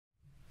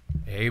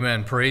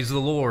Amen. Praise the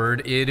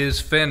Lord. It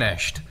is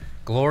finished.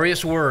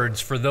 Glorious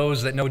words for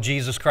those that know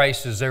Jesus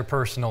Christ as their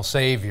personal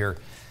Savior.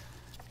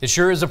 It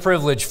sure is a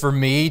privilege for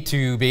me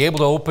to be able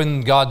to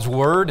open God's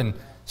Word, and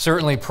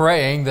certainly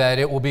praying that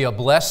it will be a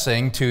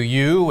blessing to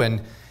you.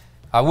 And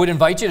I would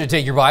invite you to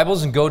take your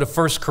Bibles and go to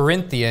 1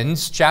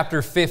 Corinthians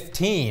chapter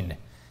 15.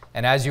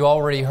 And as you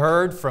already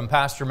heard from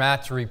Pastor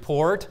Matt's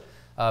report,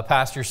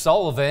 Pastor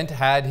Sullivan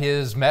had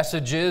his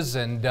messages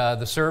and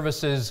the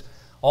services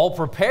all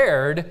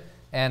prepared.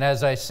 And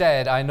as I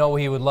said, I know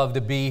he would love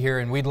to be here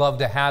and we'd love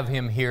to have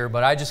him here,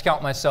 but I just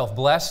count myself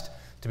blessed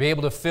to be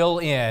able to fill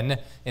in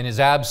his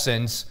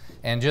absence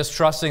and just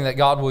trusting that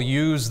God will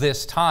use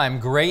this time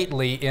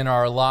greatly in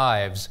our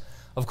lives.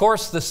 Of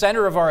course, the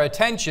center of our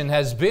attention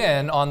has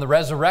been on the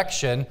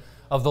resurrection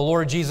of the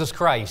Lord Jesus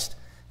Christ.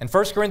 And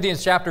 1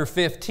 Corinthians chapter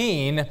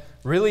 15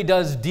 really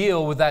does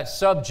deal with that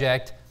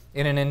subject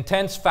in an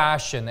intense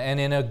fashion and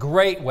in a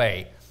great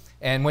way.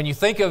 And when you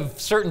think of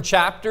certain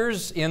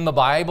chapters in the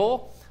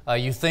Bible,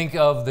 you think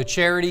of the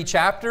charity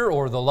chapter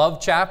or the love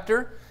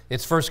chapter,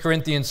 it's 1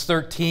 Corinthians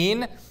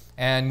 13.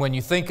 And when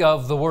you think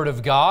of the Word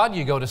of God,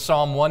 you go to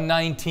Psalm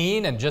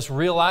 119, and just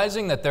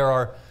realizing that there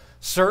are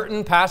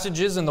certain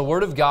passages in the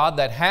Word of God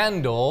that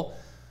handle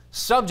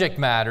subject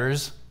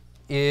matters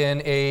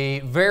in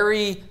a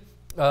very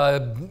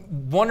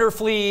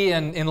wonderfully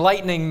and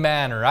enlightening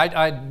manner.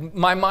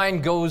 My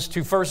mind goes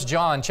to 1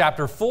 John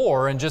chapter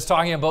 4 and just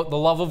talking about the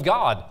love of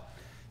God.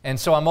 And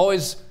so I'm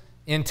always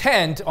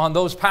intent on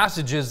those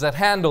passages that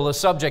handle a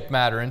subject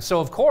matter. And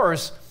so, of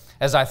course,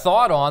 as I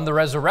thought on the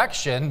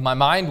resurrection, my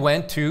mind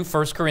went to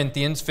 1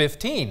 Corinthians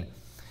 15.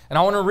 And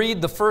I want to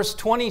read the first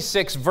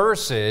 26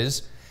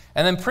 verses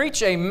and then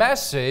preach a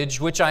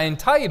message which I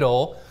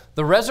entitle,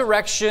 "The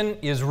Resurrection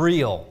is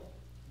Real."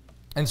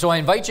 And so I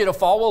invite you to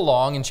follow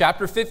along in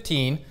chapter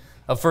 15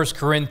 of 1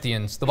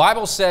 Corinthians. The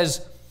Bible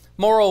says,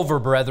 "Moreover,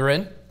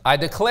 brethren, I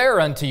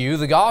declare unto you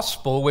the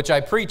gospel which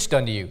I preached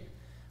unto you,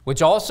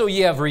 which also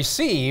ye have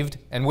received,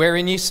 and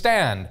wherein ye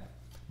stand,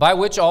 by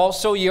which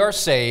also ye are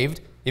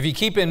saved, if ye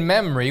keep in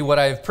memory what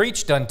I have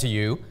preached unto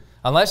you,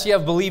 unless ye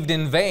have believed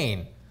in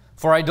vain.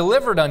 For I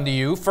delivered unto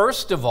you,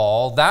 first of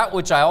all, that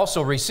which I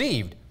also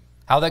received,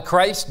 how that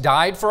Christ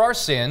died for our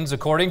sins,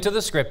 according to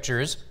the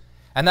Scriptures,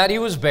 and that he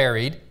was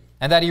buried,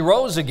 and that he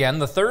rose again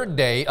the third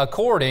day,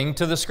 according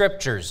to the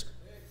Scriptures,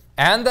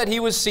 and that he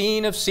was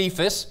seen of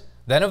Cephas,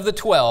 then of the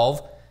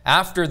 12,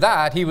 after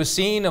that he was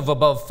seen of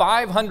above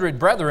 500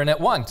 brethren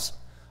at once,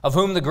 of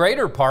whom the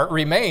greater part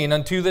remain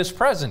unto this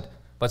present,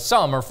 but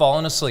some are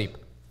fallen asleep.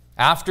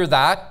 After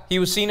that he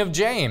was seen of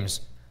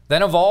James,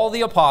 then of all the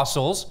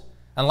apostles,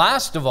 and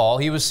last of all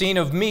he was seen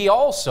of me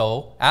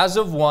also, as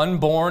of one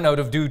born out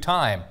of due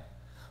time.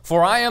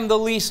 For I am the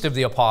least of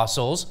the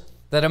apostles,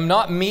 that am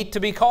not meet to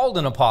be called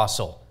an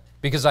apostle,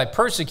 because I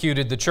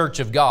persecuted the church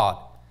of God.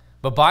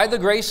 But by the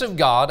grace of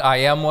God I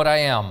am what I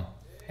am.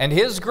 And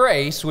his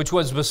grace, which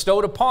was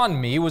bestowed upon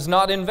me, was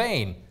not in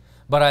vain.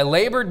 But I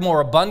labored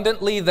more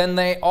abundantly than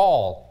they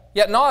all.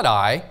 Yet not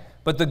I,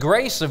 but the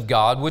grace of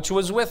God which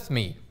was with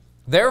me.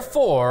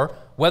 Therefore,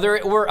 whether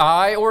it were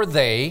I or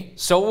they,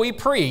 so we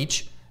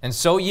preach, and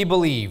so ye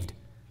believed.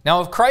 Now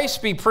if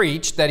Christ be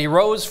preached that he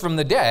rose from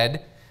the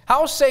dead,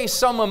 how say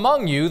some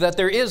among you that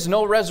there is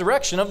no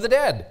resurrection of the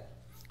dead?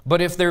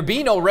 But if there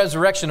be no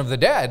resurrection of the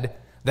dead,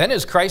 then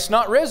is Christ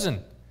not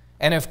risen?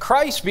 And if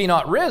Christ be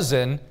not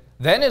risen,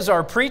 then is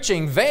our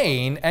preaching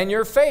vain, and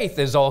your faith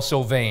is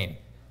also vain.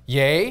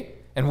 Yea,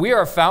 and we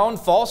are found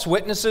false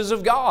witnesses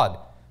of God,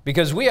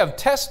 because we have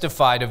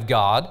testified of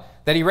God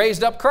that he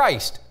raised up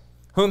Christ,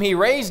 whom he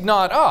raised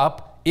not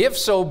up, if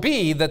so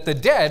be that the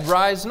dead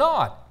rise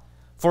not.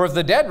 For if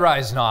the dead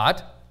rise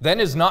not,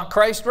 then is not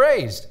Christ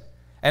raised.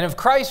 And if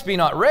Christ be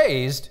not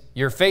raised,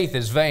 your faith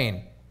is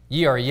vain.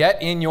 Ye are yet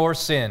in your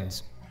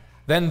sins.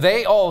 Then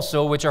they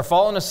also which are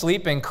fallen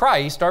asleep in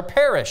Christ are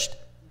perished.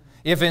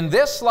 If in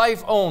this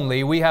life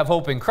only we have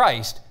hope in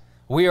Christ,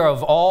 we are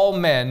of all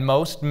men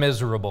most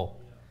miserable.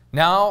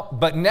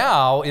 But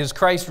now is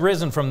Christ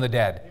risen from the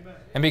dead,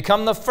 and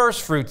become the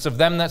firstfruits of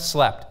them that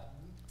slept.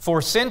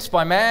 For since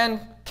by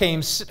man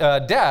came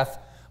death,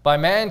 by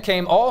man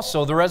came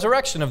also the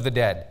resurrection of the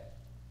dead.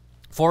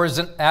 For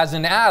as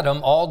in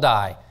Adam all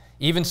die,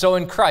 even so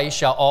in Christ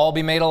shall all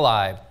be made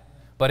alive.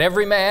 But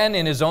every man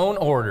in his own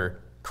order,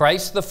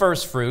 Christ the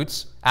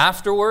firstfruits,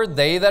 afterward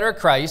they that are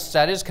Christ's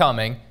at his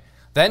coming.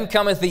 Then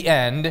cometh the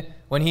end,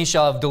 when he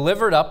shall have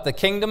delivered up the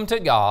kingdom to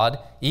God,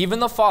 even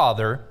the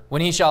Father,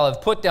 when he shall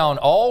have put down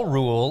all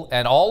rule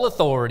and all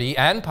authority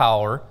and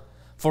power,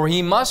 for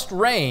he must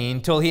reign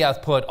till he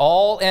hath put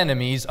all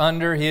enemies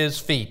under his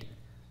feet.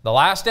 The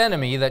last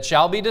enemy that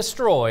shall be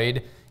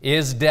destroyed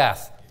is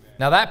death.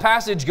 Now that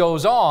passage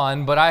goes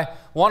on, but I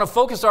want to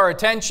focus our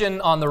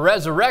attention on the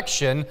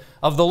resurrection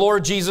of the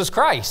Lord Jesus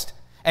Christ.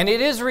 And it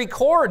is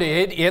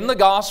recorded in the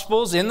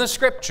Gospels, in the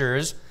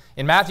Scriptures,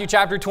 in Matthew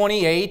chapter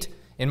 28,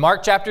 in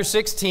Mark chapter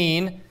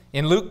 16,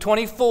 in Luke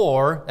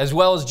 24, as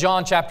well as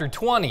John chapter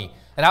 20.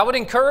 And I would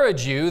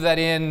encourage you that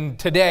in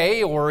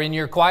today or in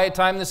your quiet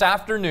time this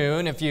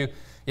afternoon, if you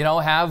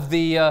have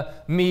the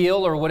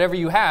meal or whatever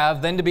you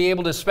have, then to be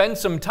able to spend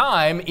some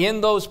time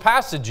in those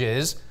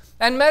passages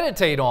and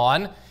meditate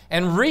on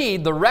and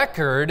read the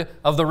record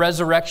of the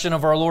resurrection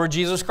of our Lord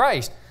Jesus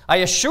Christ. I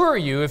assure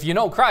you, if you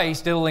know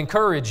Christ, it'll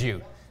encourage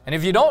you. And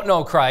if you don't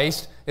know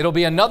Christ, it'll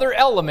be another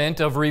element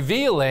of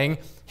revealing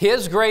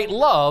His great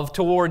love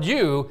toward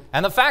you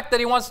and the fact that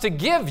He wants to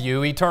give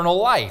you eternal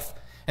life.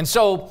 And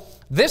so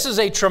this is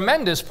a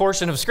tremendous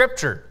portion of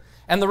Scripture.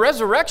 And the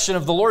resurrection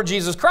of the Lord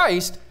Jesus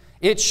Christ,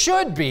 it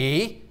should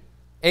be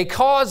a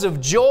cause of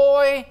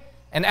joy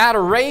and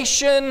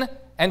adoration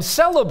and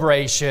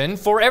celebration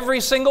for every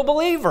single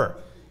believer.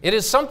 It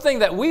is something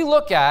that we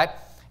look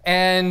at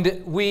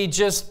and we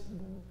just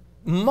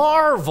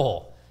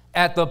marvel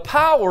at the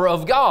power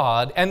of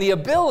God and the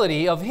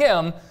ability of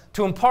Him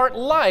to impart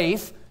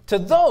life to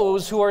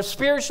those who are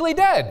spiritually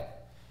dead.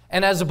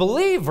 And as a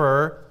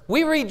believer,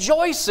 we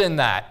rejoice in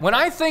that. When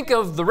I think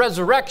of the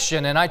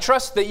resurrection, and I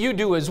trust that you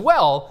do as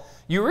well,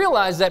 you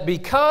realize that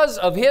because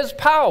of His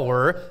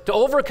power to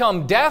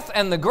overcome death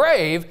and the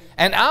grave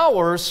and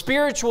our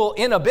spiritual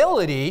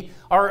inability,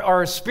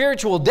 our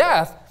spiritual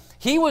death,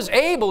 He was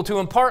able to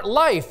impart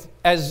life.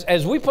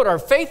 As we put our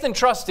faith and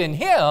trust in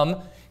Him,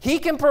 He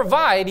can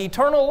provide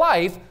eternal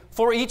life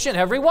for each and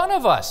every one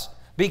of us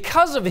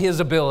because of His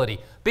ability,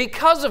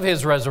 because of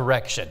His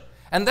resurrection.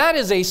 And that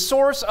is a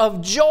source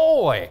of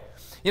joy.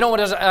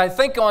 As I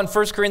think on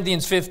 1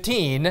 Corinthians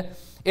 15,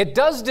 it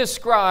does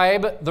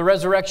describe the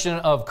resurrection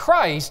of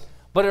Christ,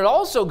 but it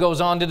also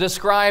goes on to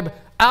describe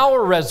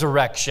our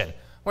resurrection.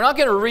 We're not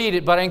going to read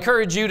it, but I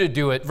encourage you to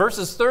do it.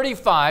 Verses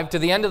 35 to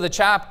the end of the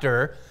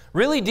chapter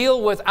really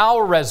deal with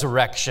our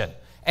resurrection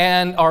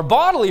and our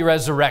bodily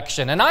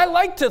resurrection. And I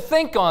like to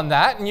think on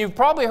that, and you've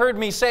probably heard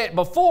me say it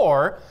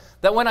before,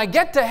 that when I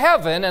get to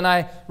heaven and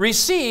I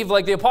receive,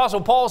 like the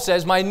Apostle Paul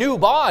says, my new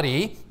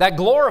body, that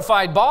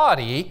glorified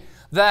body,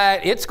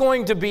 that it's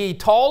going to be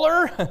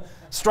taller,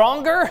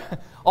 stronger,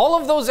 all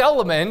of those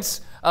elements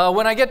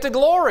when I get to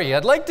glory.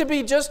 I'd like to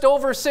be just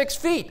over 6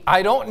 feet.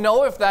 I don't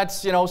know if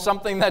that's,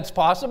 something that's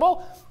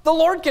possible. The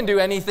Lord can do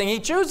anything He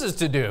chooses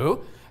to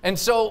do. And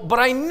so, but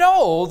I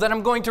know that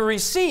I'm going to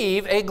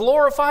receive a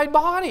glorified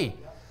body.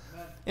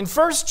 In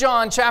 1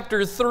 John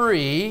chapter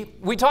 3,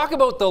 we talk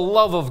about the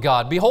love of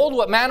God. Behold,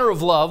 what manner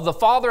of love the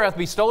Father hath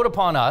bestowed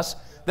upon us,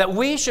 that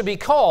we should be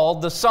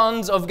called the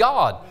sons of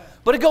God.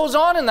 But it goes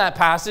on in that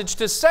passage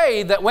to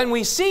say that when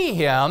we see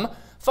Him,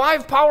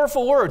 5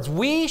 powerful words,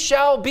 we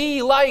shall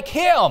be like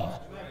Him.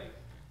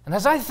 And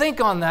as I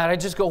think on that, I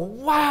just go,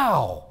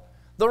 wow,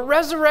 the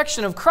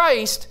resurrection of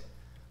Christ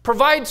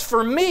provides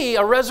for me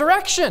a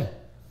resurrection.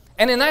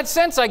 And in that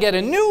sense, I get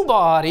a new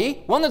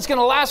body, one that's going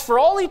to last for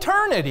all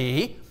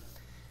eternity,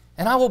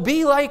 and I will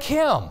be like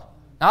Him.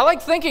 Now, I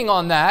like thinking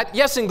on that,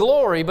 yes, in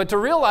glory, but to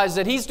realize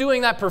that He's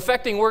doing that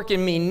perfecting work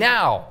in me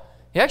now.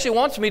 He actually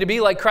wants me to be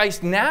like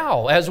Christ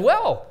now as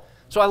well.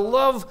 So I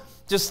love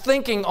just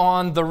thinking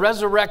on the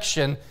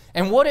resurrection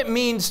and what it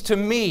means to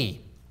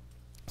me.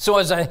 So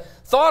as I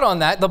thought on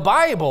that, the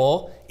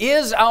Bible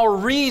is our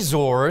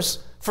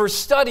resource for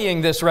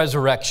studying this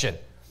resurrection.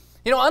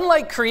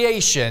 Unlike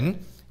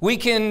creation, we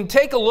can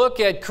take a look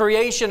at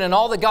creation and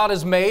all that God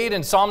has made.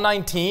 In Psalm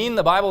 19,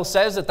 the Bible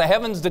says that the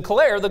heavens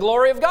declare the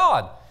glory of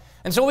God.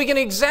 And so we can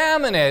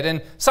examine it,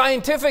 and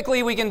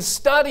scientifically we can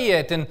study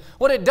it, and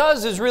what it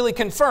does is really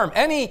confirm.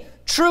 Any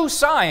true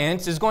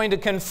science is going to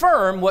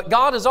confirm what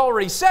God has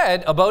already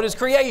said about His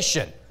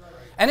creation.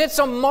 And it's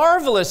a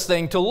marvelous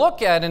thing to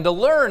look at and to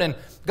learn, and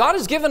God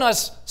has given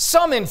us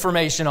some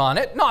information on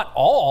it, not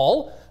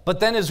all, but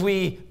then as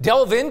we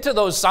delve into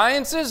those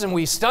sciences and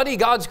we study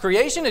God's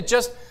creation, it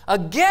just,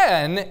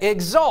 again,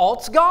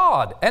 exalts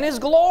God and His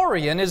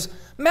glory and His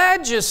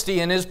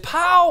majesty and His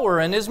power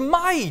and His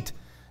might.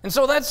 And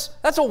so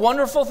that's a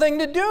wonderful thing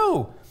to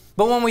do.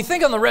 But when we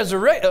think on the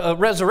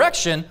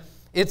resurrection,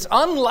 it's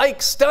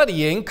unlike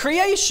studying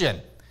creation.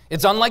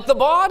 It's unlike the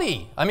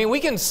body. I mean, we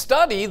can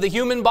study the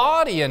human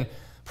body, and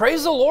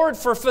praise the Lord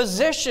for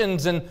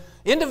physicians and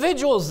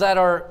individuals that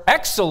are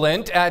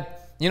excellent at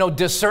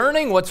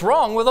discerning what's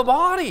wrong with a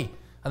body.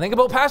 I think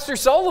about Pastor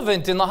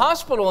Sullivan in the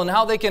hospital and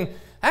how they can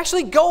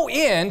actually go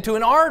into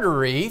an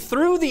artery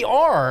through the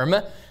arm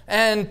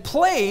and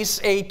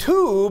place a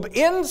tube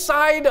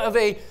inside of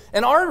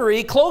an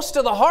artery close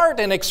to the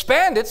heart and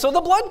expand it so the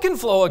blood can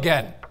flow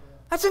again.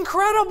 That's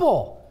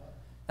incredible.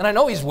 And I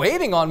know he's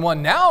waiting on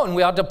one now, and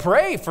we ought to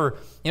pray for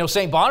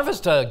St.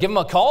 Boniface to give him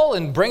a call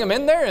and bring him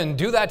in there and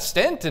do that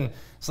stint, and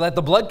so that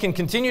the blood can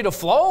continue to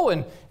flow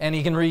and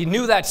he can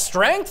renew that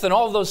strength and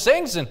all of those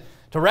things. And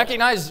to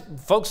recognize,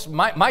 folks,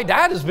 my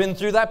dad has been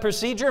through that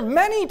procedure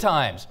many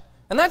times.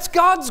 And that's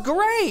God's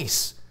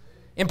grace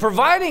in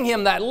providing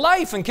him that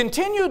life and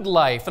continued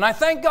life. And I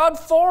thank God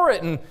for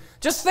it. And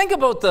just think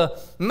about the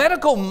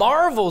medical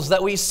marvels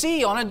that we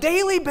see on a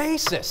daily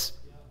basis.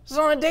 This is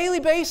on a daily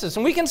basis.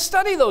 And we can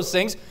study those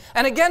things.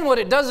 And again, what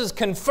it does is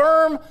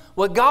confirm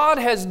what God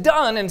has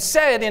done and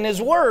said in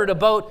His Word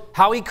about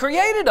how He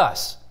created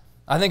us.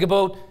 I think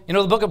about,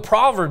 the book of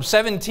Proverbs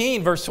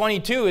 17, verse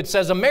 22. It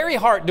says, a merry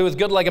heart doeth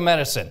good like a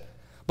medicine,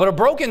 but a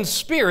broken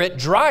spirit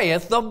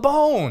drieth the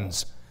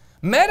bones.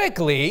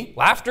 Medically,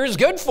 laughter is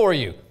good for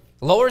you.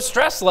 Lower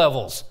stress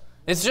levels.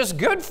 It's just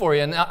good for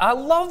you. And I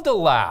love to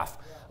laugh.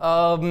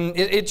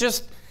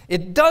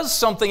 It does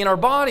something in our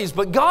bodies.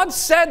 But God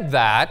said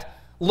that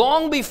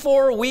long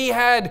before we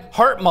had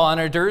heart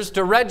monitors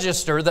to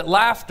register that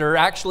laughter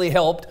actually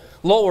helped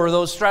lower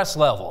those stress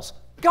levels.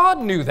 God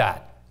knew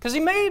that because He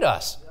made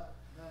us.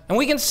 And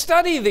we can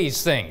study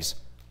these things.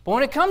 But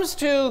when it comes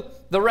to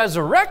the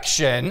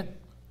resurrection,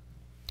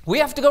 we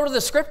have to go to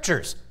the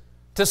Scriptures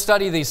to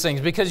study these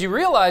things, because you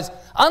realize,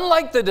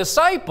 unlike the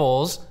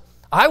disciples,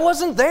 I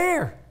wasn't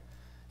there.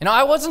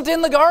 I wasn't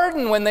in the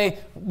garden when they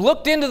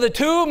looked into the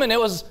tomb and it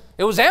was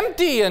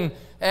empty, and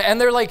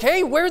they're like,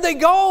 hey, where'd they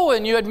go?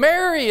 And you had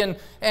Mary,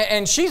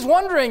 and she's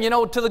wondering,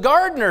 to the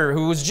gardener,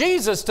 who was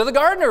Jesus, to the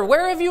gardener,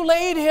 where have you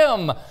laid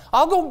him?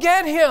 I'll go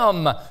get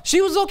him.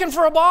 She was looking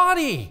for a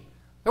body.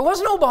 There was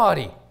no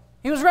body.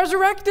 He was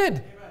resurrected.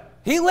 Amen.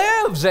 He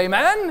lives,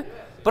 amen? Amen.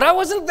 But I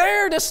wasn't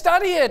there to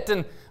study it.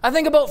 And I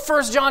think about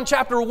 1 John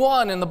chapter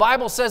 1, and the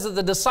Bible says that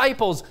the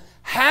disciples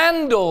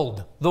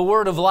handled the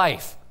word of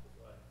life.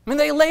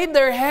 They laid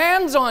their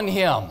hands on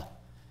Him,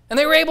 and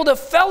they were able to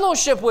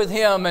fellowship with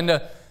Him and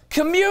to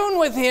commune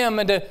with Him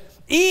and to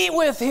eat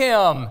with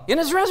Him in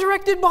His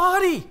resurrected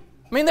body.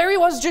 There He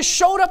was, just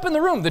showed up in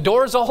the room. The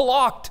doors all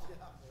locked.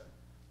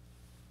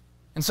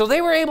 And so they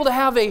were able to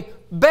have a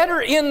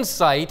better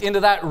insight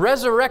into that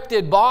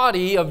resurrected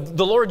body of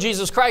the Lord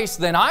Jesus Christ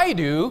than I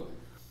do,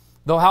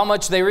 though how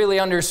much they really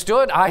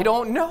understood, I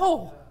don't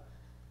know.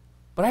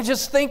 But I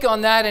just think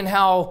on that and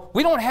how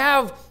we don't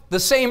have the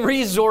same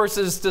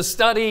resources to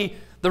study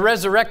the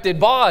resurrected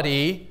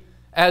body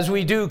as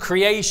we do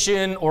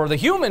creation or the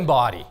human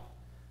body.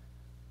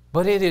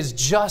 But it is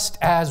just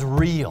as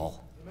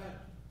real. Amen.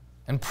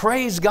 And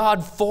praise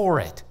God for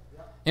it.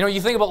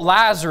 You think about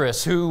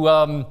Lazarus,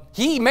 who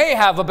he may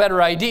have a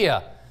better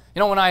idea.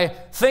 When I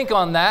think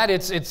on that,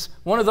 it's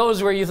one of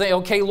those where you think,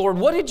 okay, Lord,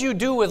 what did you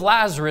do with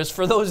Lazarus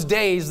for those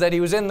days that he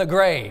was in the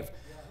grave?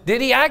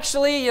 Did he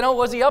actually,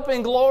 was he up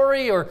in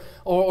glory,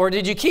 or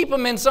did you keep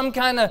him in some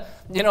kind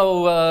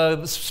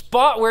of,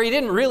 spot where he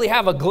didn't really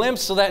have a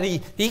glimpse so that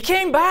he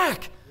came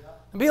back?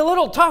 It'd be a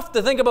little tough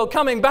to think about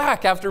coming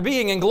back after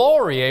being in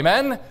glory,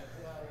 amen?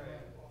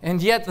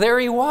 And yet there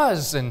he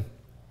was, and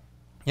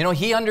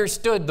he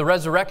understood the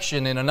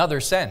resurrection in another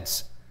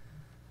sense.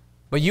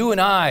 But you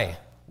and I,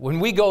 when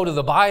we go to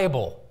the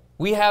Bible,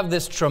 we have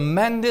this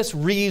tremendous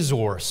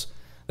resource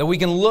that we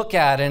can look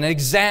at and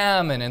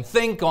examine and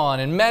think on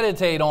and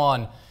meditate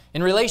on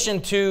in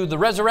relation to the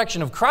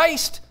resurrection of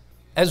Christ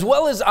as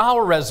well as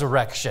our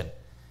resurrection.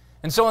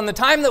 And so in the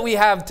time that we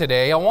have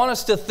today, I want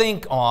us to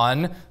think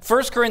on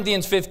 1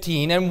 Corinthians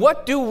 15 and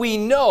what do we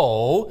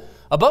know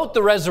about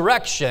the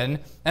resurrection,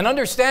 and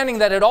understanding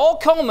that it all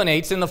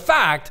culminates in the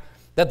fact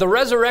that the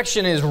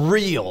resurrection is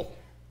real.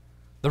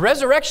 The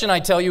resurrection, I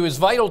tell you, is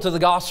vital to the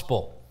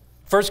gospel.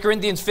 1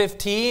 Corinthians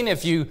 15,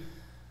 if you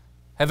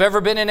have ever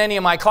been in any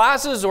of my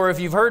classes or if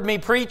you've heard me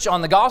preach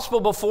on the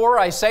gospel before,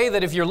 I say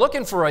that if you're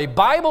looking for a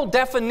Bible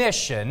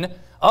definition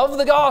of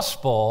the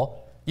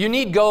gospel, you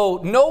need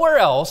go nowhere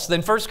else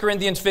than 1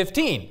 Corinthians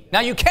 15. Now,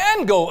 you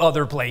can go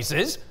other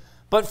places,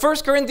 but 1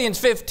 Corinthians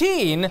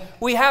 15,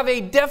 we have a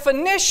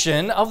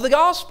definition of the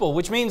gospel,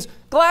 which means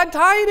glad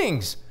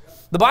tidings.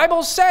 The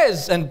Bible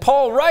says, and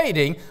Paul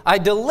writing, I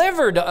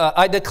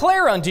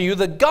declare unto you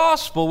the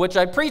gospel which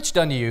I preached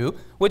unto you,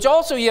 which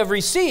also ye have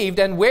received,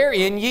 and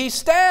wherein ye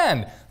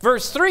stand.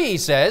 Verse 3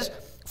 says,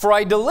 for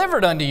I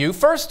delivered unto you,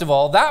 first of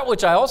all, that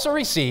which I also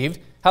received,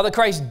 how that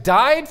Christ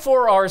died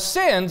for our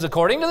sins,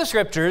 according to the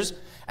Scriptures,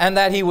 and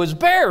that He was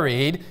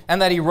buried,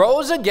 and that He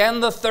rose again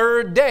the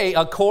third day,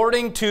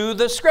 according to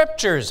the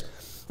Scriptures.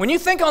 When you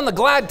think on the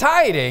glad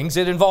tidings,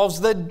 it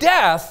involves the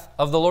death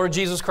of the Lord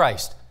Jesus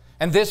Christ.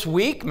 And this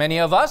week, many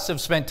of us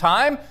have spent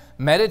time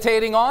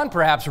meditating on,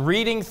 perhaps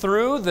reading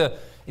through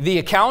the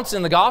accounts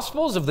in the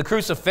Gospels of the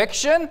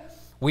crucifixion.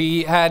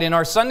 We had in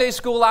our Sunday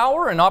school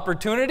hour an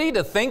opportunity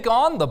to think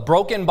on the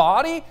broken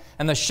body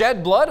and the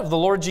shed blood of the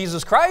Lord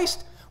Jesus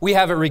Christ. We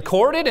have it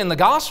recorded in the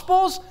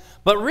Gospels,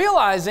 but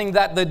realizing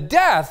that the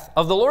death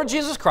of the Lord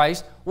Jesus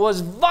Christ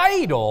was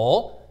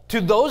vital to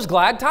those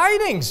glad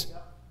tidings.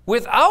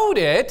 Without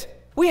it,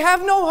 we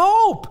have no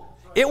hope.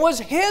 It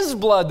was His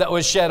blood that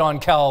was shed on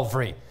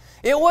Calvary.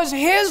 It was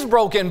His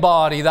broken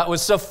body that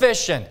was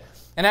sufficient.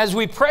 And as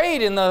we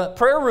prayed in the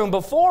prayer room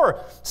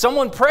before,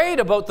 someone prayed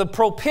about the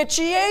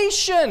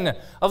propitiation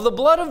of the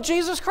blood of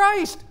Jesus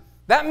Christ.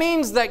 That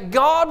means that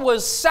God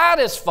was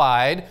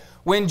satisfied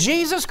when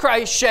Jesus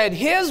Christ shed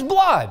His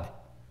blood,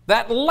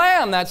 that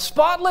lamb, that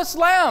spotless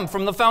lamb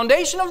from the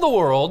foundation of the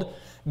world.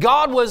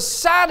 God was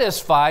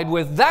satisfied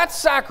with that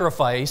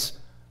sacrifice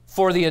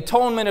for the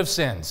atonement of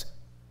sins.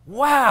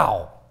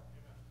 Wow!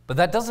 But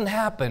that doesn't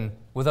happen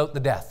without the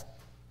death.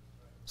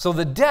 So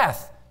the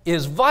death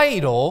is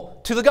vital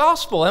to the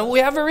gospel, and we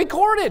have it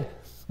recorded.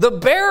 The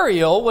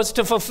burial was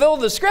to fulfill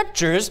the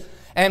Scriptures,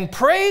 and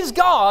praise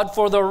God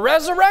for the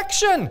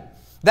resurrection,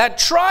 that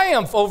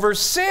triumph over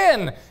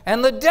sin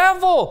and the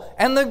devil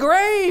and the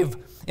grave.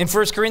 In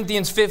 1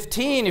 Corinthians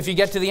 15, if you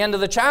get to the end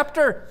of the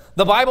chapter,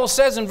 the Bible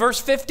says in verse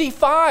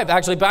 55,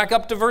 actually back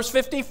up to verse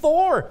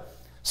 54,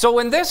 so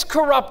when this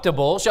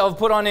corruptible shall have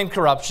put on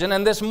incorruption,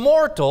 and this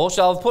mortal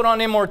shall have put on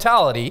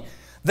immortality,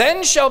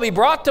 then shall be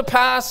brought to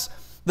pass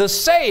the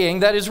saying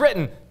that is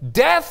written,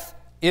 death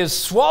is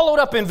swallowed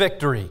up in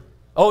victory.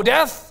 O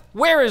death,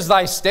 where is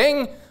thy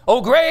sting? O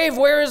grave,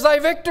 where is thy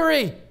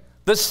victory?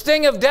 The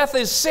sting of death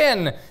is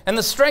sin, and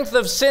the strength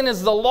of sin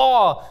is the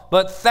law.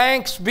 But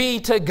thanks be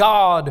to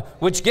God,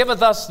 which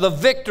giveth us the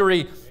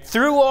victory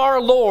through our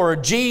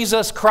Lord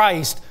Jesus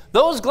Christ.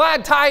 Those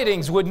glad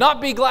tidings would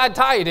not be glad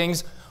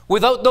tidings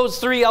without those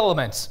three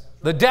elements: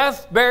 the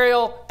death,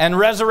 burial, and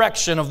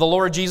resurrection of the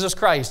Lord Jesus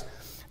Christ.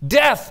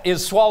 Death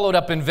is swallowed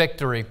up in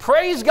victory.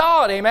 Praise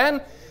God,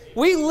 amen?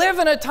 We live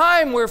in a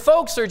time where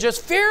folks are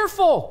just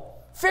fearful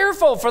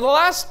for the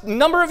last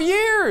number of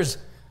years.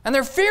 And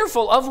they're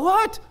fearful of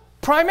what?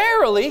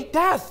 Primarily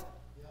death.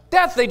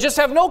 Death. They just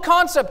have no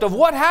concept of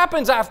what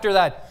happens after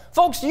that.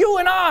 Folks, you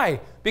and I,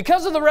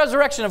 because of the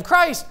resurrection of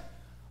Christ,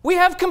 we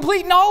have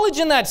complete knowledge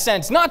in that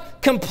sense.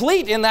 Not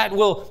complete in that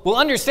we'll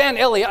understand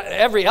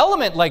every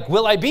element, like,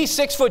 will I be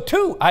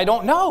 6'2"? I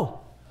don't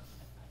know.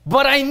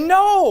 But I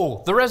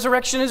know the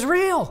resurrection is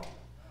real.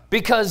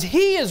 Because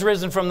He is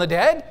risen from the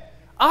dead,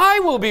 I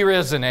will be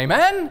risen.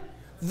 Amen?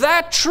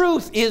 That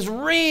truth is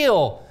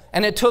real.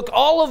 And it took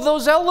all of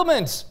those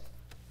elements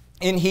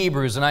in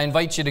Hebrews. And I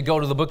invite you to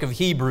go to the book of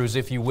Hebrews,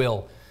 if you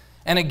will.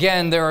 And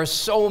again, there are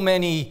so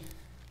many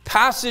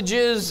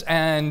passages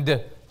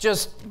and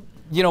just,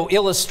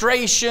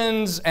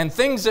 illustrations and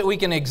things that we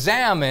can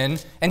examine.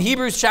 And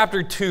Hebrews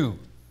chapter 2.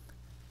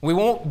 We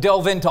won't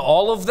delve into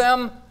all of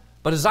them,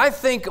 but as I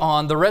think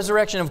on the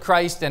resurrection of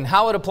Christ and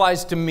how it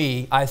applies to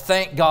me, I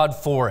thank God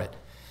for it.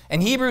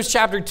 In Hebrews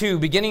chapter 2,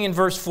 beginning in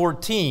verse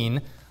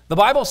 14, the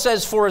Bible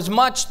says, for as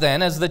much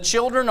then as the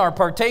children are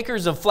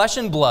partakers of flesh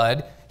and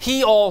blood,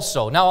 He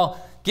also. Now,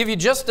 I'll give you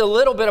just a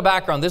little bit of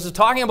background. This is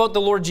talking about the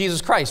Lord Jesus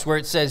Christ, where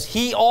it says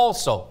He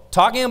also.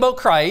 Talking about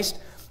Christ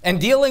and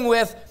dealing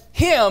with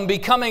Him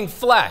becoming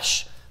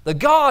flesh. The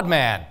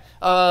God-man.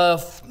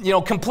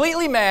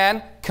 Completely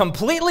man,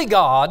 completely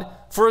God.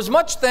 For as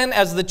much then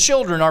as the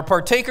children are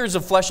partakers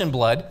of flesh and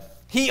blood,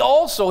 He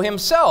also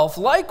Himself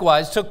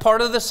likewise took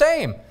part of the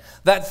same,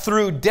 that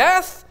through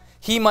death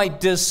He might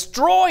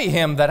destroy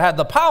him that had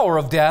the power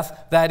of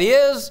death, that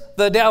is,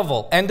 the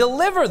devil, and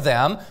deliver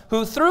them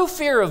who through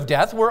fear of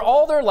death were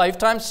all their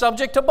lifetime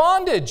subject to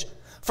bondage.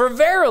 For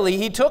verily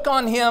He took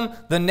on Him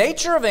the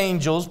nature of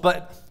angels,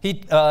 but He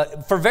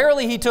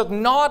took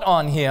not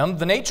on Him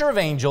the nature of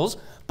angels,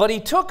 but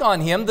He took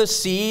on Him the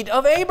seed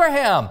of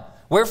Abraham.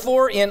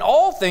 Wherefore in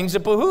all things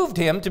it behooved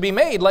Him to be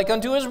made like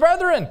unto His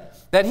brethren,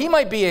 that He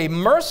might be a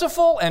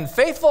merciful and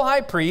faithful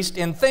high priest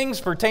in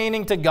things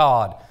pertaining to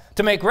God,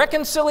 to make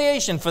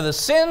reconciliation for the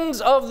sins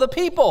of the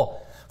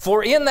people.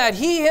 For in that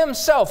He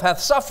Himself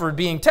hath suffered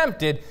being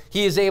tempted,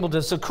 He is able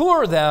to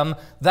succor them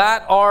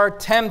that are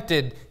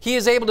tempted. He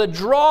is able to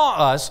draw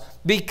us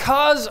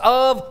because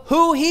of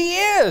who He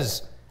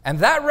is. And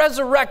that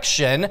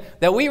resurrection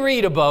that we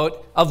read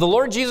about of the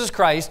Lord Jesus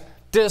Christ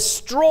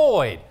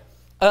destroyed,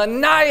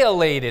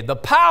 annihilated the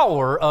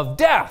power of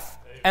death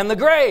and the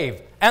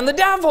grave and the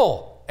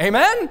devil.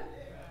 Amen?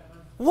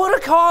 What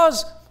a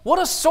cause, what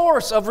a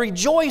source of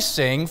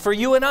rejoicing for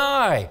you and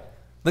I.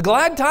 The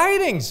glad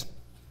tidings,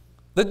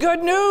 the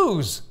good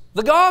news,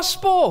 the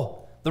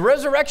gospel. The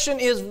resurrection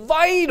is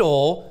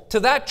vital to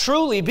that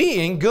truly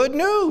being good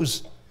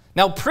news.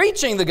 Now,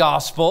 preaching the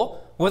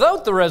gospel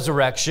without the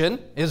resurrection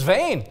is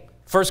vain.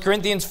 1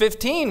 Corinthians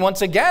 15,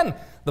 once again,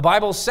 the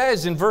Bible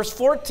says in verse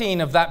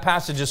 14 of that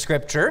passage of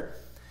Scripture,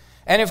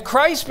 and if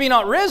Christ be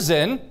not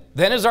risen,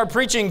 then is our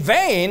preaching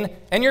vain,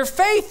 and your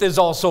faith is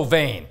also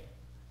vain.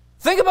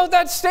 Think about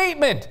that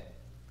statement.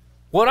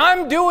 What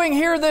I'm doing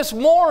here this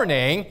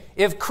morning,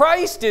 if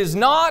Christ is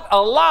not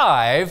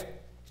alive,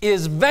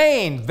 is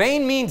vain.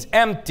 Vain means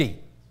empty.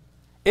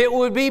 It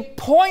would be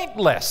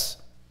pointless,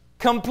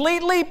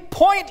 completely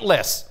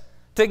pointless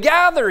to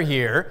gather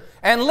here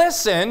and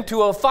listen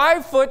to a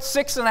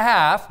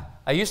 5'6½",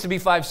 I used to be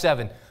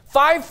 5'7",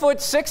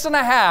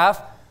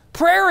 5'6½"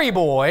 prairie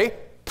boy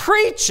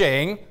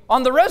preaching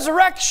on the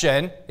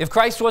resurrection if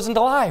Christ wasn't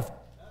alive.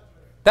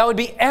 That would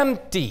be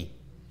empty.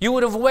 You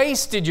would have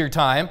wasted your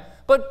time,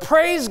 but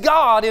praise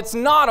God, it's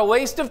not a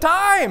waste of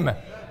time.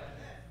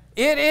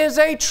 It is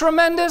a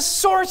tremendous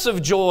source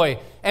of joy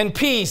and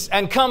peace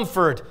and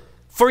comfort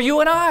for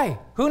you and I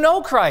who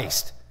know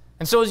Christ.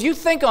 And so as you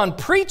think on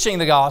preaching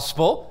the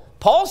gospel,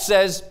 Paul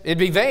says it'd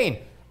be vain,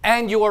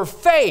 and your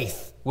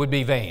faith would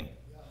be vain,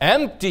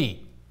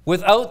 empty,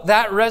 without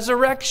that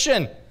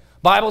resurrection.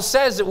 Bible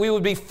says that we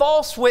would be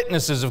false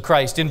witnesses of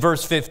Christ in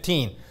verse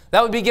 15.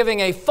 That would be giving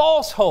a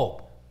false hope.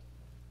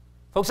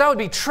 Folks, that would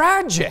be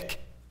tragic.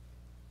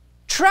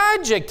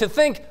 Tragic to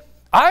think,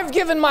 I've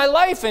given my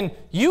life and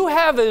you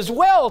have as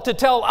well to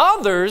tell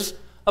others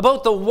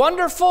about the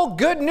wonderful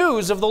good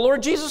news of the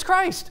Lord Jesus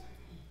Christ.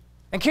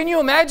 And can you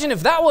imagine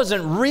if that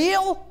wasn't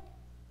real?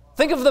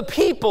 Think of the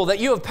people that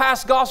you have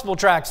passed gospel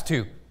tracts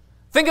to.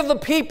 Think of the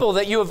people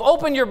that you have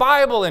opened your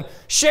Bible and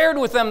shared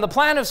with them the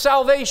plan of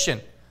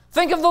salvation.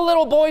 Think of the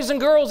little boys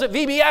and girls at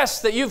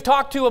VBS that you've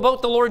talked to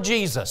about the Lord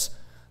Jesus.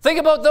 Think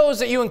about those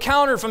that you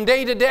encounter from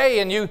day to day,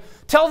 and you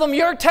tell them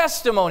your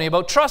testimony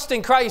about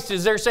trusting Christ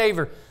as their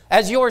Savior,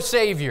 as your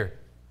Savior.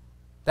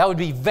 That would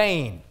be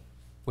vain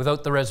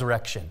without the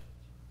resurrection.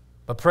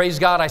 But praise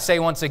God, I say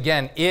once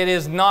again, it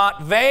is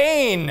not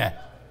vain.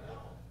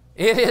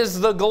 It is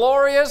the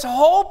glorious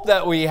hope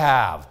that we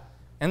have.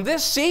 And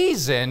this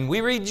season, we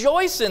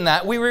rejoice in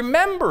that. We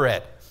remember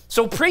it.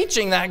 So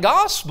preaching that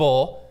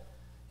gospel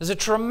is a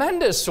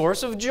tremendous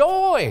source of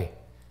joy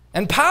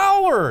and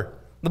power.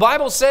 The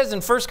Bible says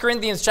in 1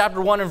 Corinthians chapter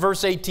 1 and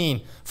verse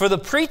 18, "For the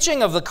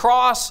preaching of the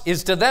cross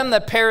is to them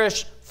that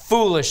perish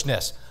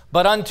foolishness,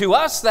 but unto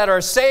us that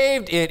are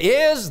saved it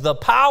is the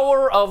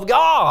power of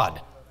God."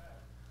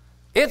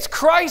 It's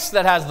Christ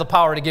that has the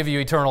power to give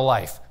you eternal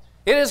life.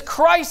 It is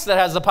Christ that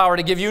has the power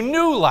to give you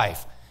new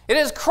life. It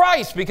is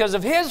Christ, because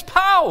of His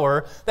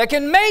power, that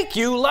can make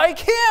you like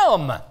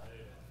Him.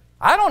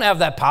 I don't have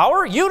that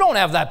power. You don't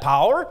have that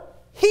power.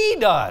 He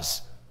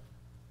does.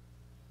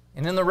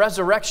 And in the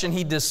resurrection,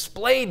 He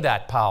displayed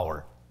that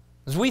power.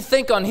 As we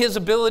think on His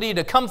ability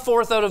to come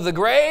forth out of the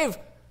grave,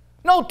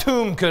 no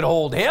tomb could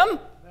hold Him.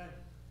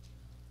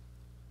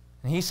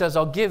 And He says,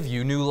 "I'll give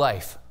you new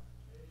life."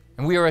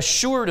 And we are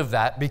assured of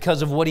that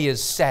because of what He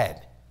has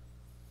said.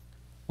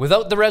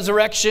 Without the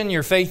resurrection,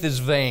 your faith is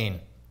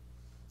vain.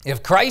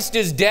 If Christ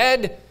is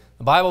dead,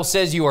 the Bible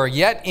says you are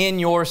yet in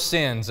your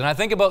sins. And I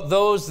think about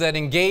those that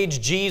engage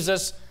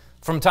Jesus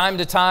from time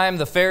to time,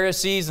 the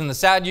Pharisees and the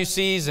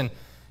Sadducees. And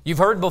you've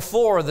heard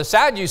before, the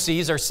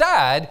Sadducees are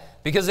sad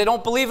because they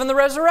don't believe in the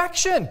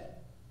resurrection.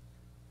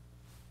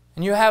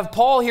 And you have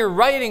Paul here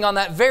writing on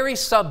that very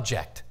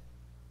subject.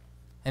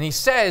 And he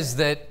says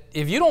that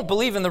if you don't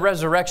believe in the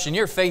resurrection,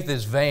 your faith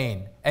is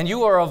vain. And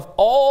you are of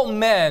all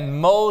men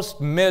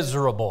most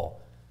miserable.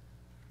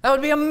 That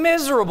would be a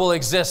miserable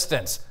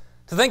existence,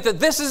 to think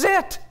that this is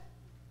it.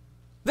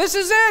 This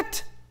is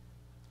it.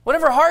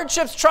 Whatever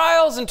hardships,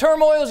 trials, and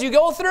turmoils you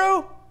go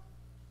through,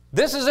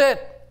 this is it.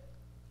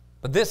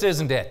 But this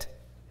isn't it.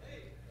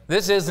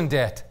 This isn't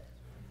it.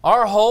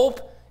 Our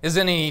hope is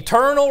in an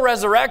eternal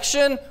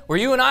resurrection where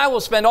you and I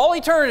will spend all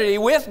eternity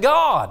with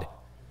God.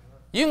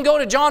 You can go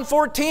to John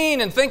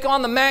 14 and think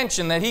on the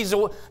mansion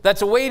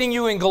that's awaiting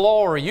you in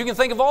glory. You can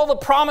think of all the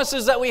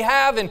promises that we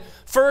have in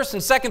 1st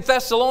and 2nd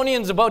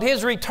Thessalonians about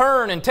His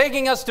return and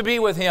taking us to be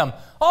with Him.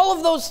 All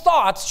of those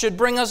thoughts should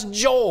bring us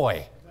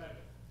joy.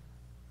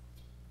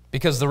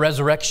 Because the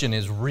resurrection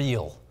is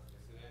real.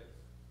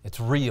 It's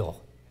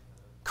real.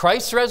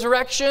 Christ's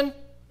resurrection,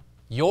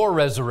 your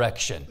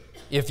resurrection,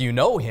 if you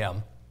know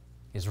Him,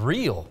 is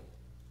real.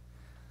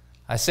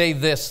 I say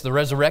this, the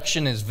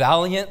resurrection is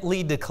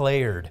valiantly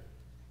declared.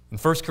 In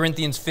 1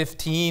 Corinthians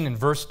 15 and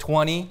verse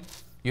 20,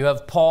 you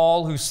have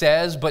Paul who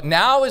says, "But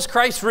now is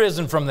Christ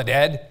risen from the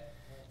dead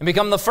and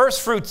become the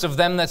first fruits of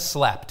them that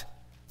slept."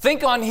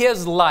 Think on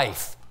his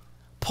life.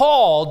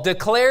 Paul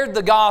declared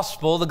the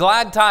gospel, the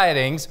glad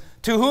tidings,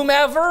 to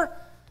whomever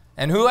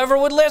and whoever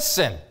would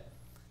listen.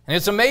 And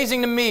it's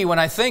amazing to me when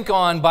I think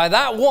on, by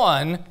that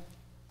one,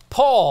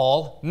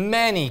 Paul,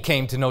 many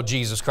came to know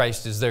Jesus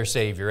Christ as their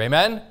Savior.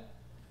 Amen?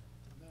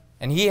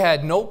 And he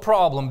had no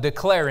problem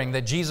declaring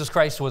that Jesus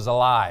Christ was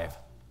alive.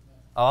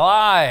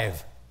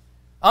 Alive.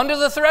 Under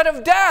the threat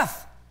of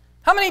death.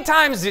 How many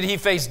times did he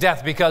face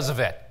death because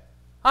of it?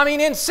 I mean,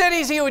 in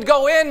cities he would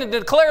go in and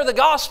declare the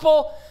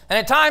gospel, and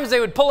at times they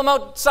would pull him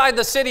outside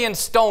the city and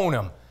stone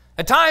him.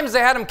 At times they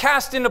had him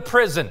cast into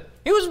prison.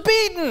 He was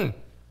beaten,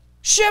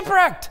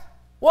 shipwrecked.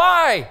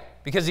 Why?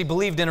 Because he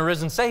believed in a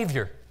risen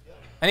Savior.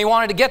 And he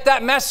wanted to get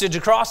that message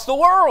across the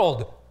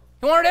world.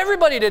 He wanted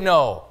everybody to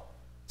know.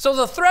 So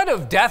the threat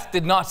of death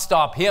did not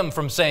stop him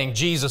from saying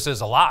Jesus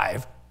is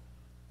alive,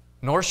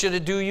 nor should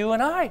it do you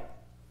and I,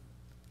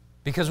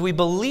 because we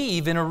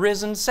believe in a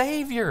risen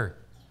Savior.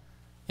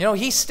 You know,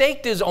 he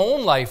staked his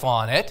own life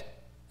on it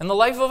and the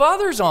life of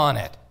others on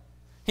it.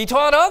 He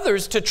taught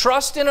others to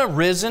trust in a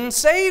risen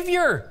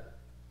Savior.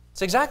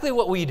 It's exactly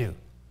what we do.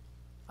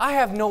 I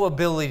have no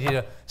ability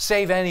to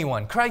save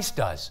anyone. Christ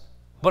does.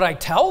 But I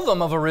tell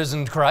them of a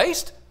risen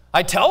Christ.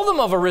 I tell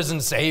them of a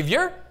risen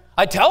Savior.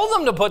 I tell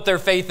them to put their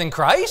faith in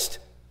Christ,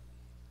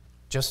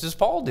 just as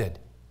Paul did.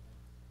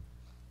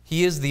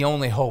 He is the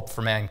only hope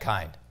for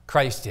mankind.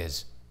 Christ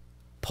is.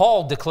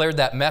 Paul declared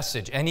that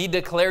message, and he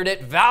declared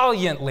it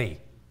valiantly.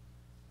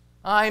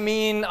 I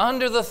mean,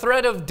 under the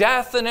threat of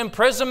death and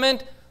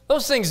imprisonment,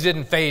 those things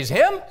didn't faze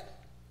him,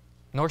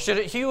 nor should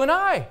it you and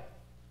I.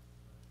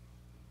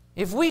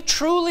 If we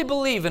truly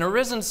believe in a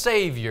risen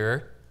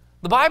Savior,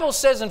 the Bible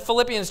says in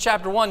Philippians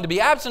chapter 1, to be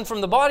absent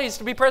from the body is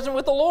to be present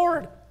with the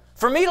Lord.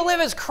 For me to live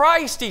is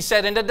Christ, he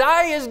said, and to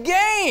die is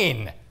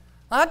gain.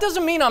 Now, that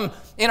doesn't mean I'm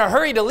in a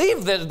hurry to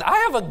leave this. I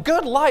have a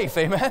good life,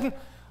 amen?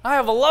 I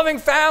have a loving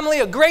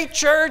family, a great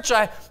church.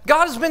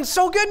 God has been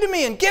so good to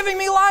me and giving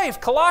me life.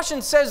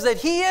 Colossians says that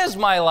He is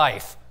my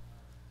life.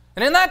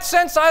 And in that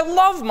sense, I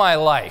love my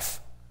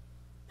life.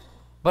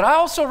 But I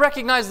also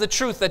recognize the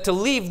truth that to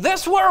leave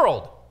this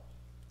world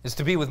is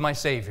to be with my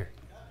Savior.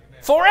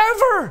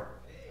 Forever!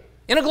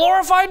 In a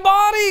glorified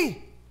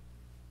body.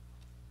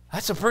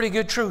 That's a pretty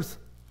good truth.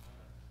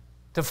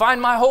 To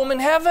find my home in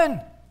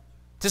heaven.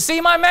 To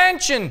see my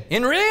mansion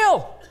in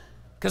real.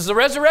 Because the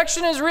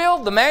resurrection is real,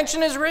 the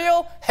mansion is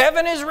real,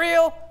 heaven is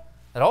real.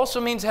 That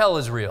also means hell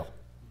is real.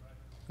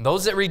 And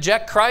those that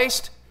reject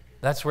Christ,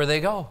 that's where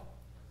they go.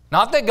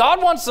 Not that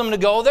God wants them to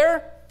go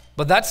there,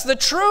 but that's the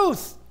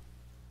truth.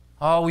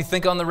 Oh, we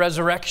think on the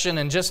resurrection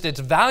and just it's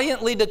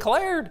valiantly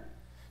declared.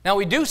 Now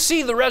we do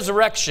see the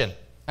resurrection.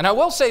 And I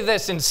will say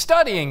this, in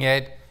studying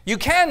it, you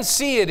can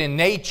see it in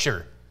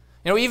nature.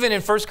 You know, even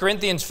in 1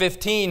 Corinthians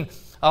 15,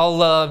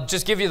 I'll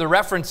just give you the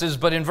references,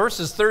 but in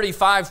verses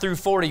 35 through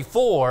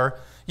 44,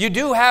 you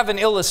do have an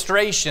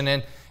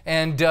illustration,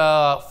 and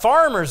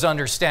farmers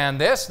understand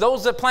this.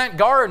 Those that plant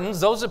gardens,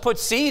 those that put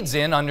seeds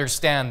in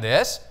understand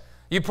this.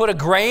 You put a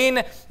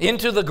grain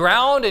into the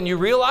ground and you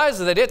realize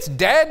that it's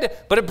dead,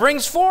 but it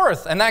brings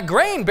forth, and that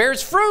grain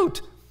bears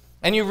fruit.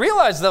 And you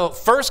realize, though,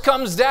 first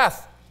comes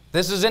death.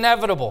 This is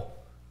inevitable.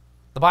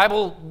 The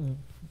Bible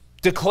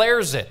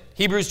declares it.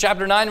 Hebrews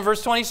chapter 9 and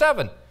verse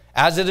 27.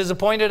 As it is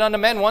appointed unto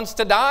men once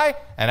to die,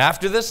 and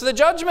after this the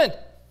judgment.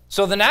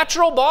 So the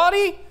natural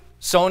body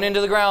sown into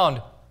the ground,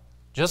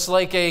 just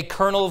like a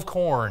kernel of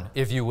corn,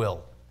 if you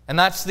will. And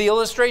that's the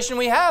illustration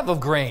we have of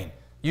grain.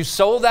 You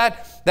sow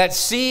that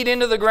seed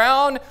into the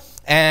ground,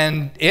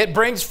 and it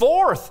brings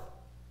forth.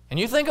 And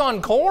you think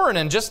on corn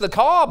and just the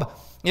cob,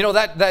 you know,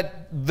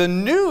 that the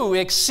new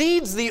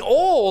exceeds the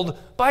old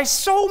by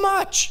so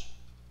much.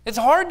 It's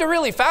hard to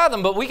really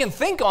fathom, but we can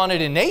think on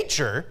it in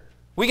nature.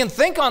 We can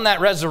think on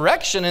that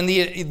resurrection and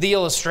the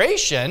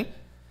illustration.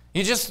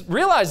 You just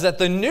realize that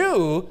the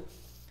new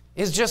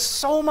is just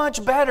so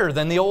much better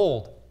than the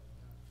old.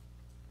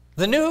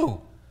 The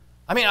new.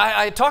 I mean,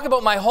 I talk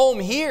about my home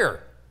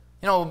here.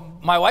 You know,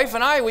 my wife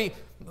and I,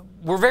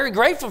 we're very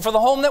grateful for the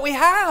home that we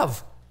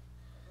have.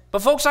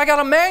 But folks, I got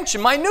a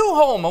mansion, my new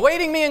home,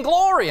 awaiting me in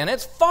glory, and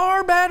it's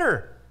far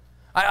better.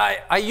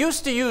 I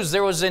used to use,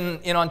 there was in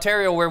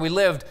Ontario where we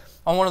lived,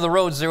 on one of the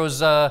roads, there was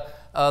the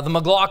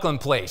McLaughlin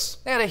place.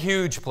 They had a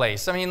huge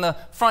place. I mean, the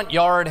front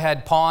yard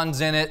had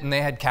ponds in it, and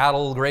they had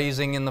cattle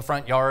grazing in the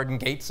front yard and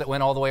gates that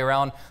went all the way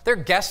around. Their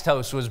guest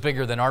house was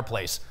bigger than our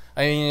place.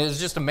 I mean, it was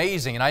just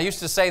amazing. And I used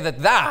to say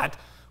that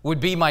would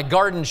be my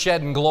garden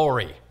shed in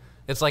glory.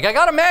 It's like, I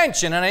got a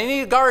mansion and I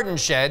need a garden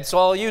shed, so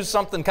I'll use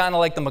something kind of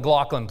like the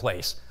McLaughlin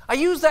place. I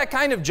use that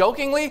kind of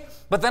jokingly,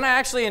 but then I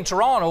actually in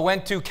Toronto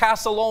went to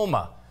Casa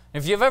Loma.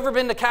 If you've ever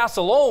been to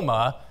Casa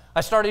Loma,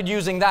 I started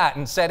using that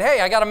and said, hey,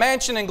 I got a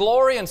mansion in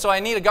glory, and so I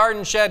need a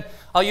garden shed.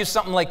 I'll use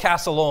something like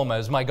Casa Loma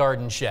as my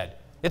garden shed.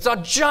 It's a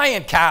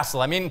giant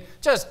castle. I mean,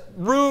 just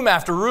room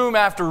after room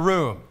after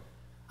room.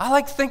 I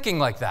like thinking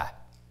like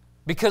that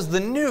because the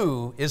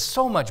new is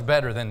so much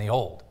better than the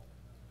old.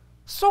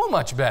 So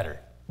much better.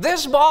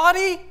 This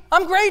body,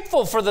 I'm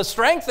grateful for the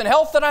strength and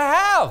health that I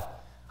have.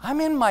 I'm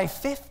in my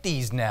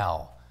 50s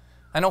now.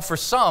 I know for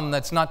some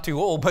that's not too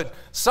old, but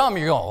some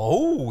you're going,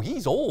 oh,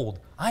 he's old.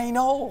 I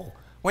know.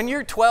 When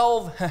you're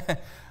 12,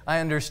 I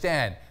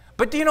understand.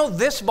 But do you know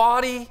this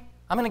body,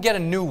 I'm going to get a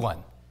new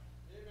one.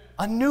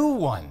 A new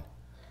one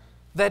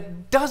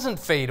that doesn't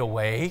fade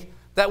away,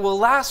 that will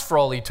last for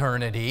all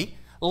eternity,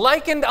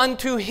 likened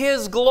unto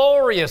his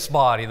glorious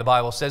body, the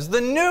Bible says.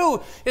 The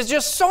new is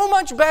just so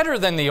much better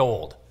than the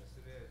old.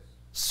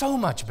 So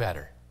much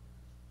better.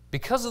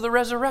 Because of the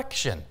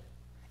resurrection.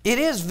 It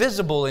is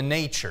visible in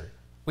nature.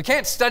 We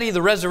can't study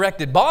the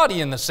resurrected body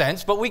in the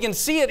sense, but we can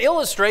see it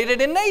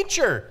illustrated in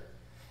nature.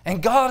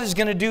 And God is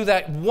going to do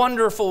that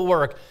wonderful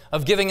work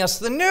of giving us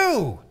the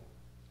new.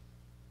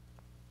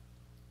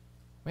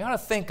 We ought to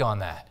think on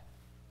that.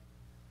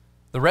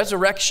 The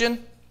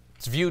resurrection,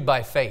 it's viewed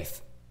by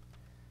faith.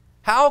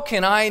 How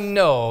can I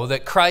know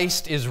that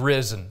Christ is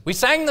risen? We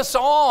sang the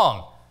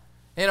song,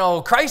 you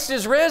know, Christ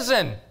is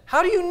risen.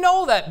 How do you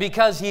know that?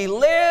 Because he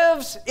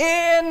lives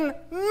in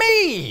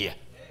me.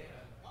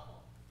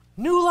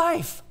 New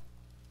life.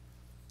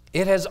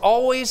 It has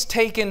always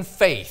taken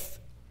faith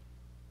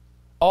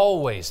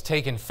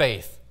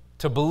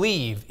to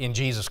believe in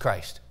Jesus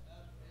Christ.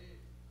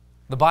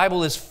 The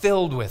Bible is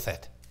filled with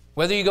it.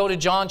 Whether you go to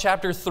John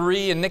chapter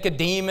 3 and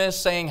Nicodemus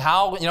saying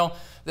how, you know,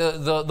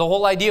 the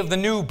whole idea of the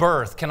new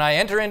birth. Can I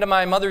enter into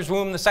my mother's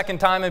womb the second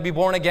time and be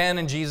born again?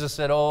 And Jesus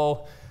said,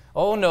 oh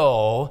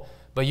no,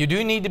 but you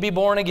do need to be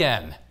born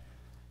again.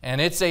 And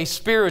it's a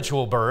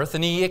spiritual birth,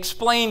 and he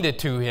explained it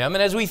to him.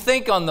 And as we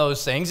think on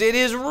those things, it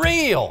is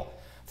real.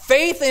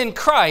 Faith in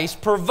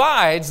Christ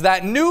provides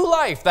that new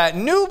life, that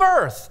new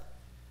birth.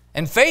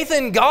 And faith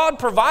in God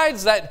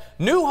provides that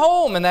new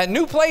home and that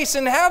new place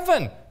in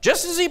heaven,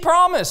 just as he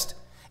promised.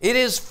 It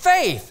is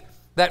faith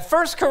that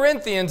 1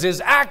 Corinthians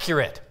is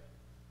accurate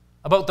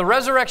about the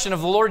resurrection of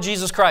the Lord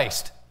Jesus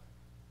Christ.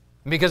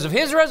 And because of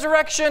his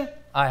resurrection,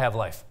 I have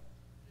life.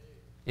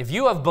 If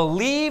you have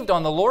believed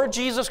on the Lord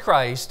Jesus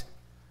Christ,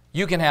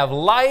 you can have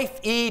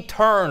life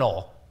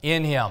eternal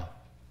in him.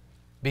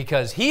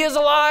 Because he is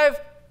alive,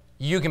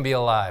 you can be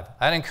alive.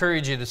 I'd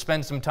encourage you to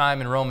spend some time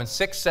in Romans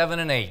 6, 7,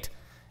 and 8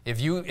 If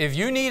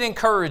you need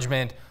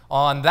encouragement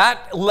on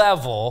that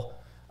level,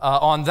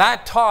 on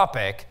that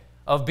topic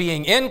of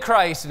being in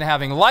Christ and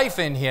having life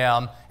in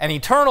Him and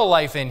eternal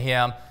life in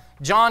Him,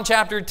 John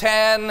chapter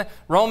 10,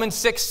 Romans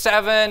 6,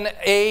 7,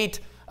 8,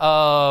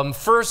 1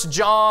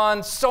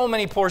 John, so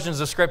many portions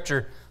of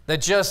Scripture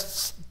that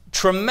just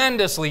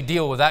tremendously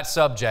deal with that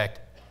subject.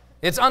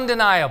 It's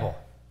undeniable.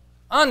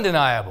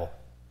 Undeniable.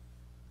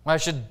 Well, I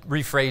should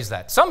rephrase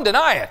that. Some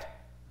deny it,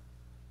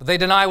 but they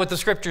deny what the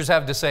Scriptures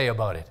have to say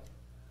about it.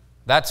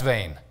 That's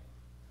vain.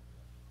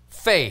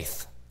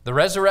 Faith. The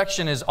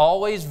resurrection is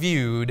always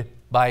viewed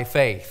by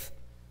faith.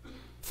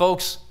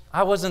 Folks,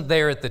 I wasn't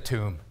there at the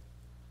tomb.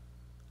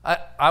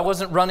 I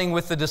wasn't running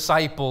with the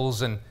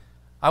disciples, and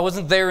I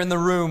wasn't there in the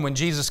room when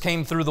Jesus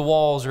came through the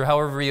walls or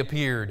however He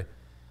appeared.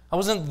 I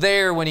wasn't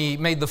there when He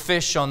made the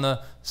fish on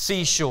the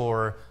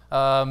seashore.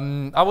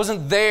 I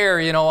wasn't there,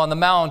 on the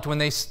mount when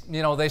they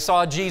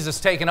saw Jesus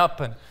taken up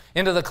and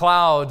into the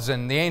clouds,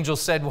 and the angel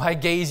said, "Why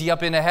gaze ye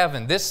up into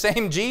heaven? This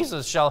same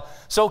Jesus shall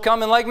so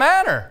come in like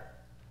manner."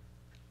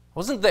 I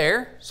wasn't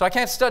there, so I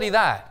can't study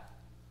that.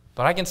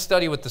 But I can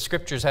study what the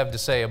Scriptures have to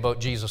say about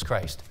Jesus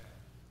Christ.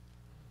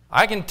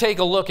 I can take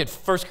a look at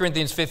 1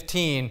 Corinthians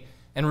 15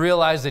 and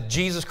realize that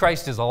Jesus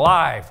Christ is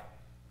alive.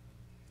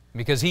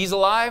 Because He's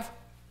alive,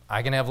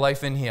 I can have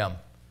life in Him.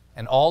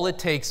 And all it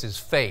takes is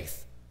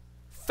faith.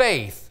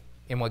 Faith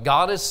in what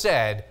God has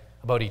said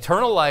about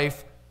eternal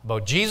life,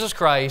 about Jesus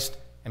Christ,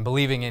 and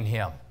believing in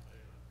Him.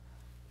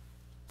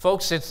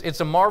 Folks, it's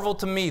a marvel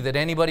to me that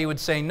anybody would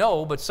say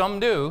no, but some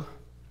do.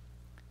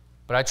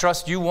 But I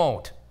trust you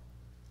won't.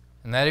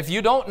 And that if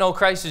you don't know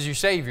Christ as your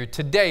Savior,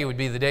 today would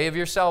be the day of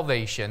your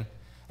salvation.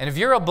 And if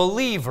you're a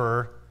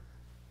believer,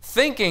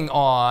 thinking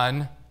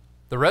on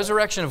the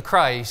resurrection of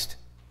Christ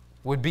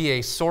would be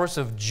a source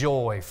of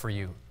joy for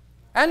you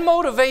and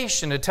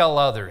motivation to tell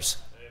others.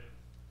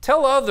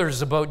 Tell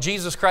others about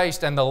Jesus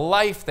Christ and the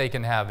life they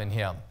can have in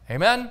Him.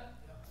 Amen?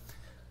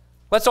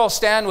 Let's all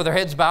stand with our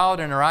heads bowed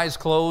and our eyes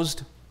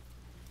closed.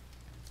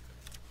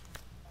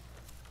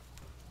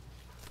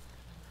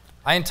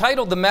 I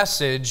entitled the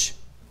message,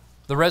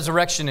 "The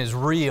Resurrection is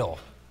Real."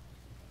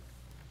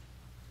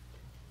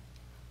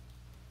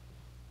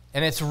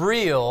 And it's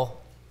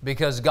real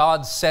because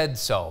God said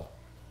so.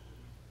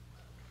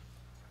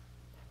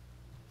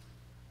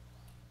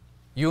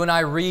 You and I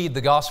read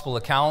the gospel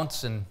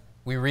accounts, and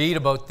we read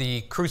about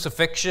the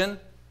crucifixion,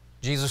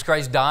 Jesus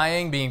Christ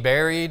dying, being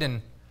buried,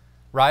 and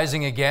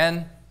rising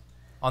again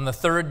on the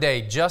third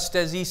day, just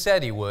as He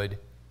said He would.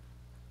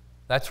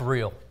 That's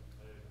real.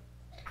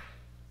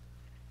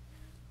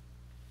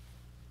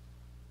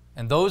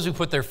 And those who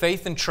put their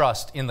faith and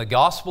trust in the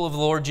gospel of the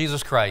Lord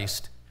Jesus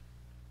Christ,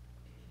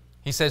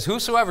 He says,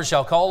 "Whosoever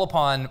shall call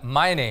upon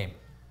my name,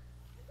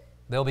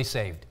 they'll be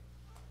saved."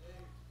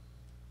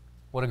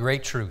 What a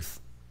great truth.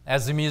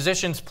 As the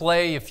musicians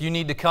play, if you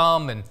need to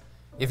come, and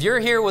if you're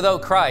here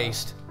without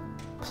Christ,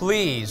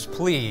 please,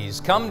 please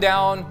come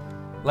down.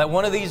 Let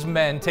one of these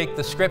men take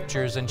the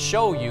Scriptures and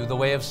show you the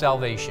way of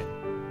salvation.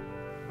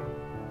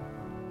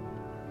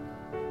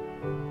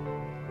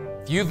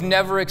 If you've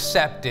never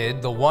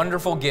accepted the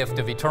wonderful gift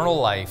of eternal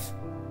life,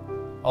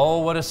 oh,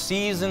 what a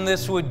season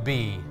this would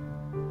be.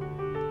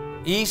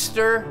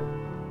 Easter,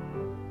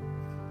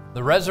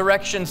 the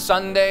Resurrection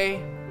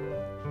Sunday,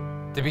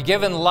 to be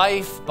given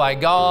life by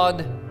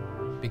God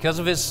because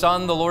of His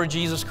Son, the Lord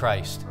Jesus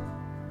Christ.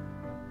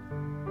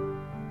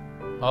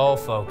 Oh,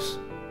 folks,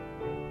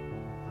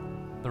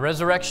 the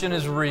resurrection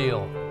is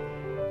real.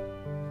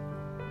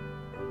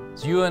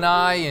 As you and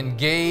I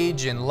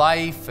engage in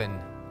life, and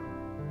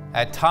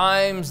at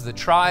times the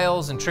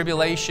trials and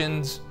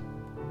tribulations,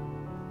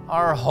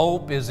 our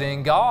hope is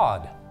in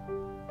God.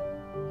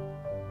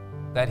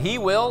 That He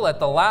will, at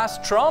the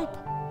last trump,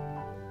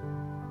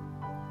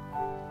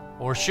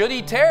 or should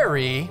He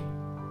tarry,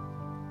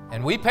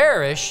 and we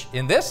perish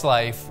in this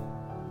life,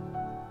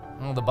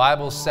 well, the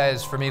Bible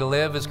says, "For me to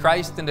live is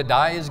Christ, and to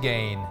die is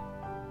gain."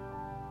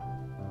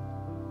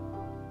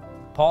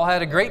 Paul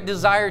had a great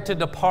desire to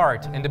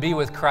depart and to be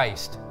with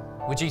Christ,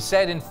 which he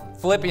said in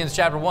Philippians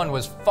chapter 1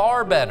 was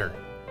far better.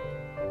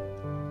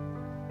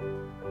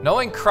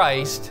 Knowing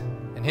Christ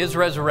and His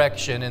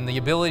resurrection and the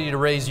ability to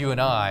raise you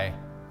and I,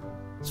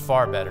 it's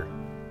far better.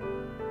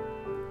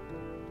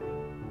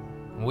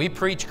 We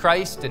preach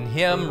Christ and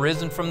Him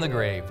risen from the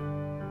grave.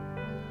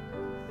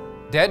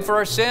 Dead for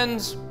our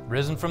sins,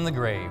 risen from the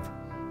grave.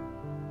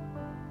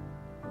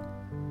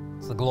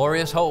 It's the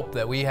glorious hope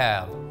that we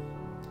have.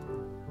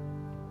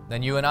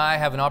 Then you and I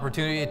have an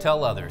opportunity to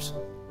tell others.